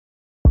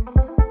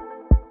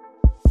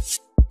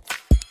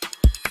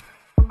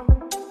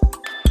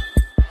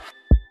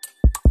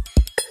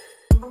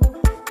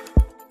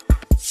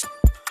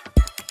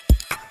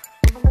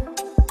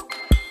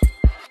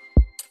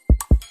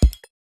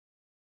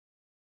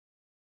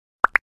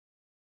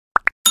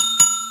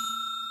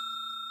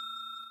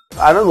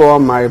I don't go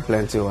on marry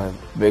plenty wives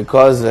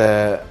because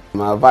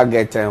my papa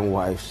get 10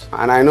 wives,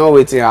 and I know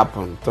wetin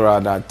happen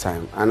throughout that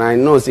time, and I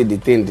know see the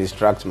thing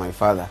distracts my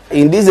father.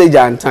 In this age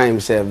and time,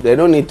 sef, they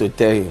don't need to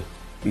tell you.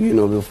 You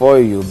know, before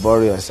you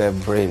bury yourself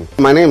brain.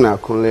 My name is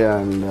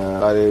Kunle, and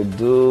I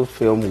do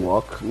film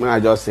work.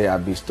 I just say I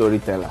be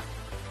storyteller.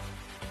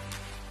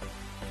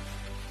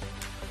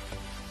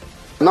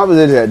 Not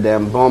because they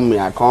bomb me,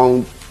 I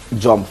can't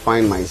jump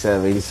find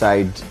myself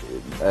inside,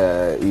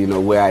 you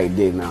know, where I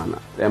did now.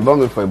 They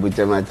bomb me for a bit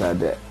matter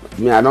there.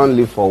 Me, I don't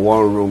live for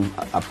one room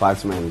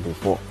apartment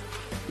before.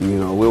 You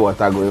know, where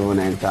water go even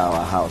enter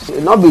our house.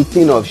 It not be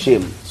thing of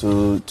shame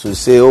to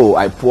say, oh,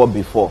 I poor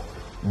before,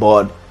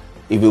 but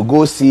if you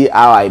go see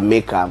how I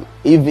make them,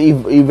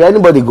 if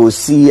anybody go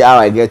see how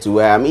I get to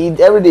where I'm,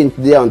 everything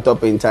there on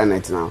top of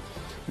internet now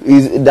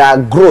is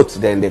that growth,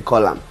 then they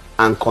call them,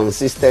 and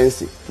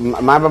consistency.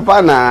 My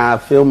papa na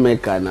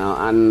filmmaker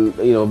now, and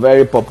you know,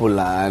 very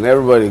popular, and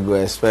everybody go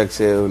expect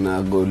say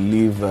una go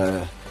live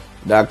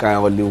that kind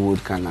of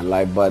Hollywood kind of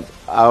life, but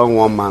I don't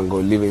want man go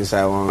live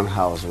inside one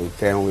house with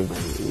 10 women.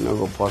 It's not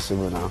go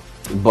possible now.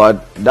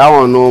 But that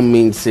one no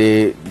mean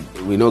say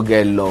we no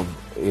get love.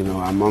 You know,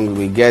 among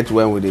we get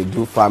when we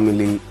do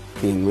family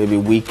thing, maybe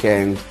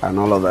weekend and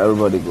all of that,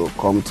 everybody go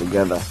come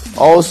together.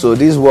 Also,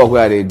 this work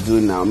where they do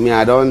now, me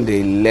I don't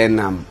they learn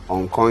them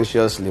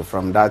unconsciously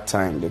from that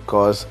time,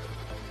 because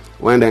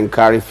when they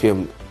carry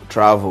film,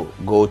 travel,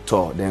 go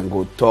tour, then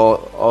go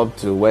tour up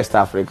to West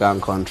African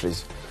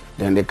countries,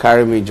 then they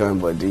carry me join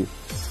body.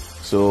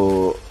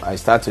 So I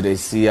start to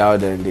see how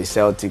then they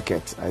sell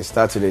tickets. I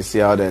start to see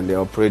how then they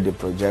operate the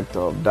projector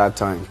of that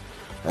time.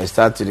 I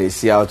start to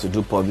see how to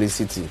do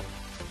publicity.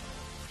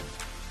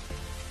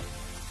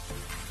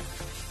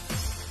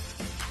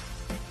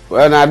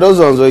 Well, now those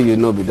ones where you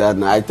know be that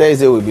now. I tell you,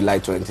 say we'll be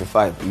like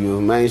 25.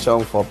 You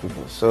mentioned 4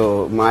 people.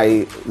 So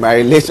my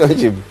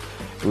relationship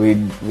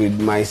with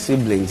my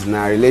siblings,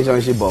 now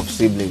relationship of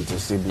sibling to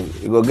sibling.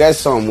 You go get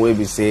some way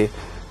be say,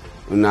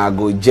 una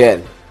go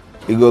jail.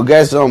 You go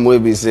get some way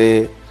be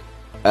say,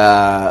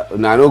 una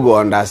no go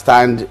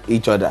understand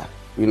each other.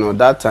 You know,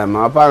 that time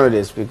my parents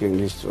they speak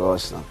English to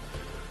us now.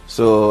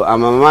 So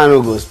and my mama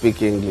no go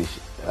speak English.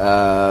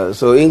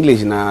 So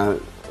English now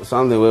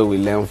something where we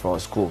learn from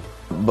school.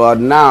 But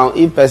now,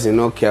 if person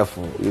not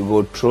careful, you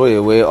go throw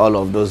away all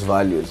of those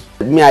values.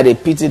 Me, I dey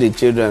pity the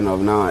children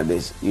of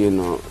nowadays. You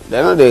know, they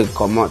know they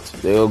come out.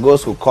 They go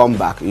school, come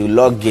back. You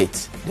lock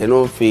gates. They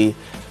don't feel.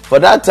 For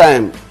that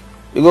time,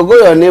 you go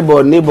your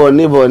neighbor.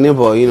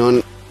 You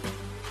know.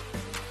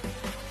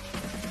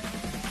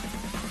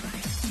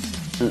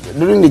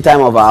 During the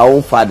time of our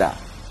own father,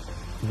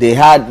 they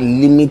had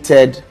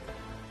limited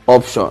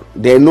option.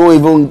 They know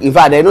even, in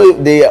fact, they know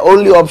the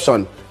only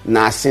option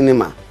na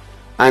cinema.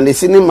 And the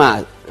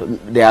cinema,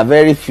 they are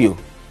very few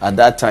at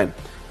that time.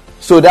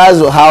 So that's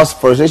how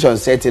frustration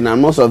set in, and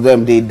most of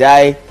them, they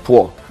die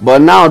poor.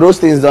 But now those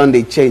things don't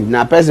they change.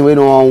 Now person we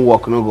don't want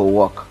work, no go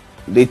work.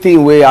 The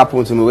thing way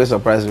happen to me, way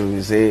surprise me,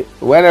 we say,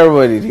 when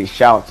everybody they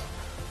shout,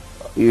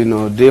 you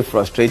know, they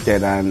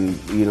frustrated and,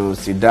 you know,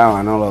 sit down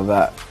and all of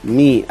that.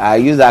 Me, I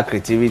use that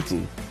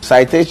creativity.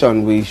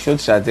 Citation, we shoot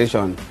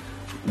citation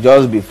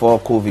just before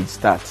COVID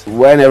starts.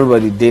 When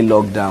everybody they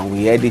locked down,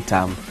 we edit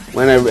them.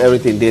 When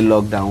everything they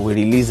lock down, we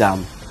release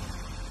them.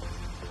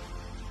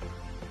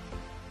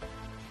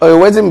 Oh,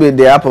 waiting be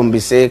they happen be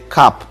say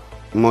CAP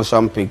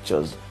Motion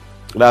Pictures.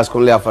 That's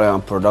Kunle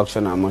Afolayan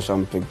Production and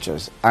Motion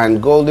Pictures.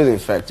 And Golden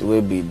Effect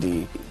will be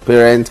the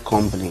parent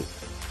company.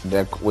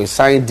 We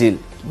signed deal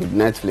with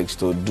Netflix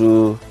to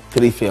do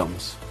 3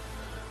 films,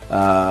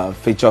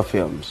 feature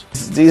films.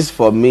 This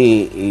for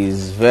me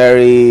is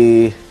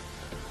very.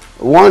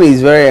 One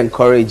is very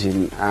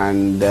encouraging,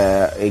 and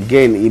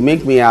again, it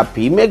make me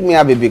happy. It make me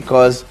happy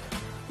because,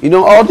 you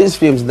know, all these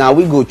films, now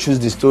we go choose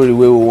the story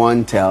where we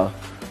want to tell.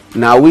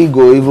 Now we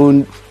go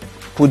even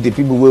put the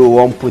people where we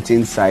want put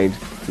inside.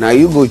 Now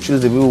you go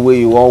choose the people where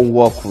you want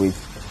work with.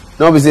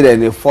 Not because then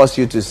they force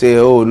you to say,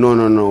 oh,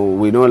 no,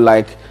 we don't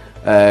like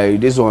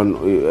this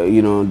one,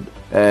 you know,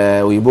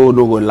 we both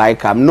don't go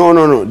like them.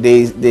 No.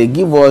 They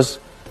give us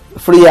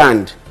free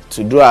hand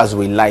to do as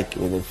we like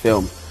with the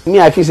film. Me,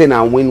 I feel saying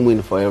a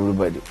win-win for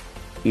everybody,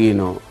 you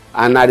know.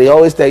 And I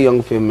always tell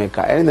young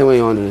filmmaker, anything when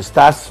you want to do,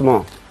 start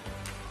small.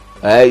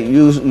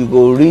 You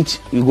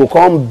go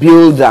come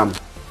build them,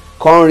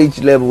 come reach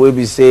level where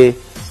we say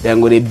they're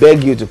going to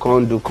beg you to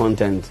come do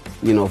content,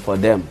 you know, for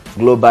them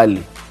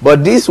globally.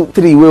 But these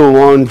 3 we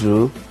want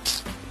to,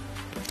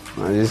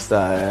 my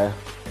sister,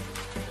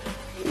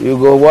 you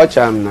go watch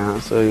them now,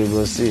 so you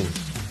go see.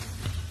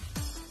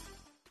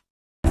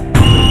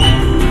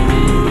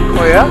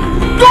 Oh yeah.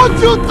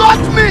 Don't you touch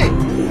me!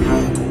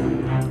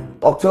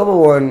 October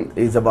 1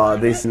 is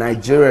about this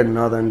Nigerian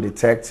northern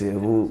detective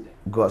who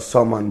got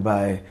summoned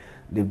by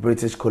the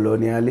British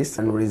colonialists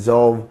and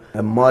resolve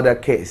a murder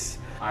case.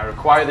 I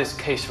require this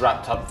case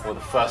wrapped up for the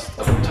 1st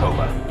of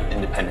October,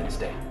 Independence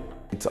Day.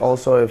 It's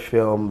also a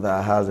film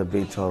that has a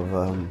bit of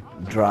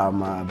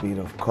drama, a bit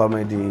of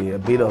comedy, a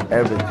bit of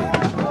everything.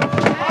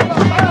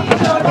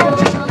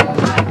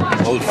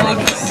 Old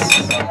Flavors.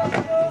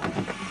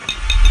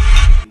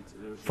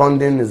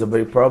 funding is a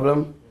big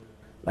problem.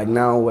 Like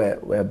now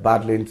we're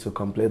battling to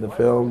complete the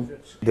film.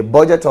 The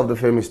budget of the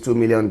film is $2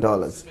 million.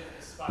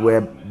 We're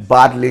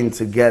battling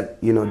to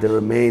get, the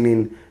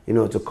remaining,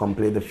 to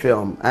complete the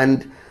film.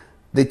 And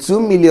the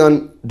 $2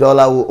 million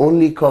will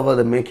only cover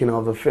the making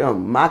of the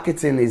film.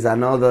 Marketing is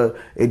a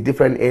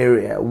different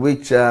area,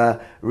 which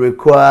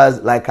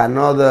requires like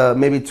another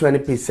maybe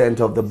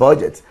 20% of the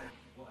budget.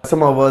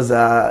 Some of us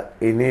are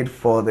in it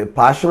for the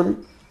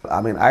passion. I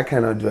mean, I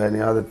cannot do any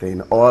other thing.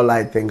 All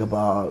I think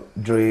about,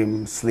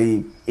 dream,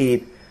 sleep,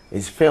 eat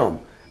is film.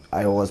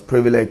 I was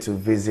privileged to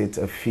visit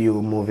a few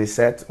movie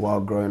sets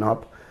while growing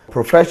up.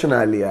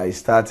 Professionally, I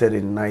started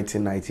in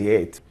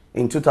 1998.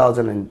 In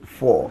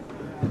 2004,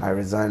 I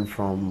resigned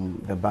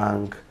from the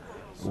bank,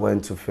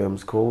 went to film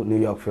school,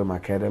 New York Film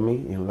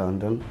Academy in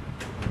London.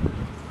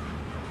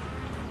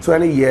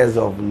 20 years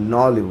of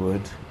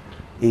Nollywood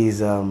is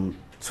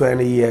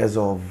 20 years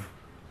of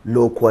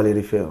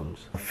low-quality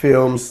films.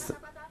 Films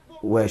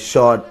were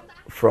shot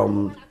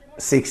from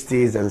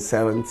 60s and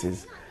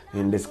 70s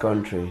in this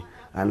country,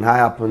 and I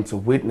happened to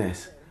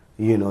witness,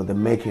 the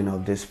making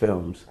of these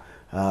films.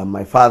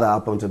 My father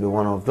happened to be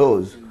one of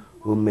those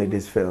who made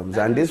these films,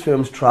 and these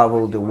films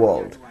traveled the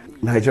world.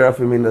 Nigeria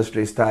film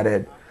industry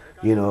started,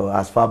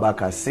 as far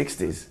back as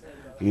 60s,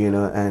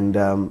 and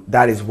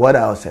that is what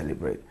I'll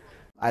celebrate.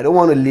 I don't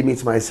want to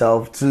limit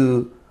myself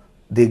to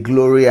the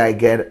glory I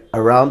get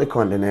around the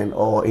continent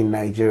or in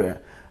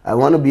Nigeria. I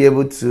want to be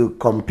able to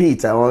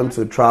compete. I want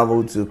to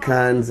travel to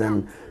Cannes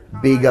and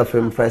bigger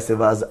film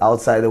festivals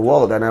outside the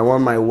world, and I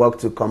want my work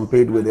to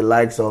compete with the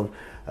likes of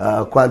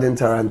Quentin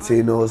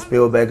Tarantino,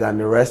 Spielberg, and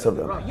the rest of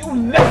them. You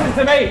listen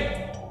to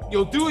me!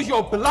 You'll do as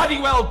you're bloody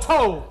well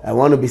told! I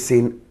want to be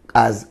seen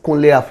as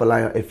Kunle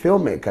Afolayan, a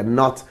filmmaker,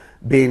 not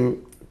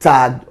being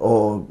tagged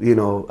or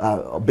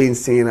being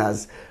seen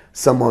as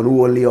someone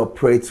who only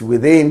operates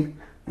within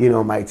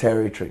my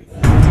territory.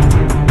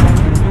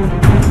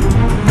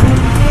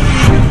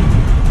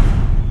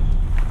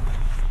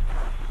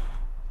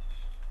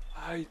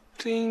 I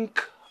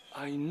think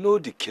I know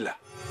the killer.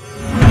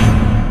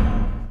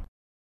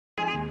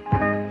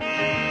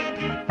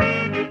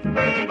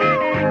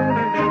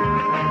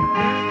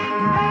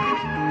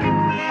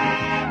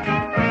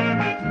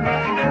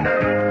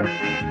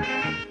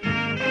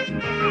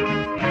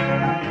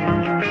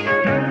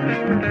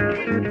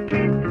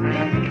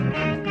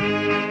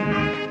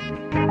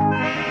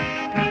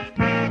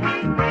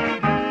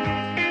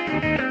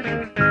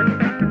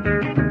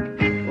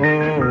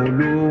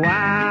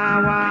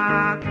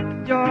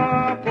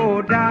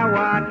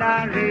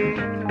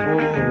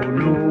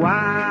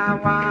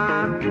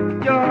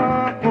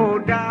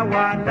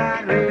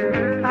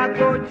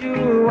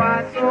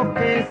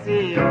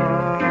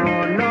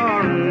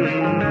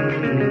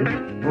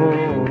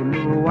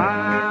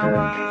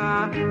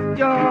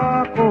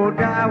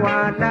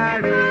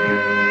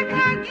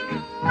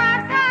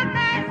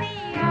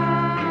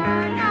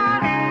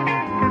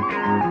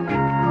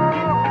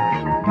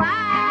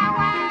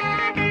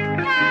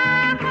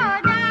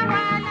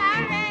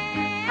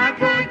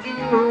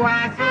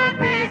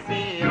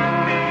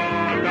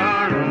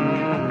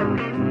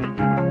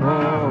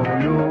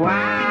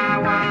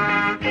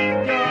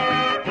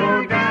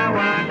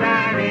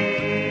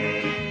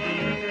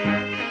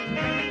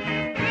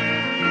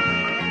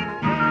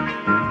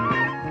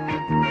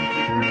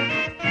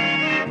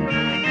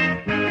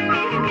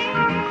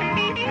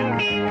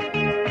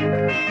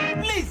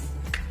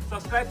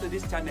 Subscribe to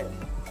this channel.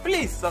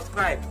 Please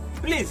subscribe.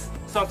 Please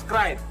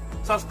subscribe.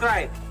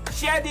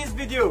 Share this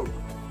video.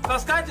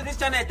 Subscribe to this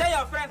channel. Tell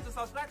your friends to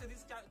subscribe to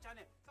this channel.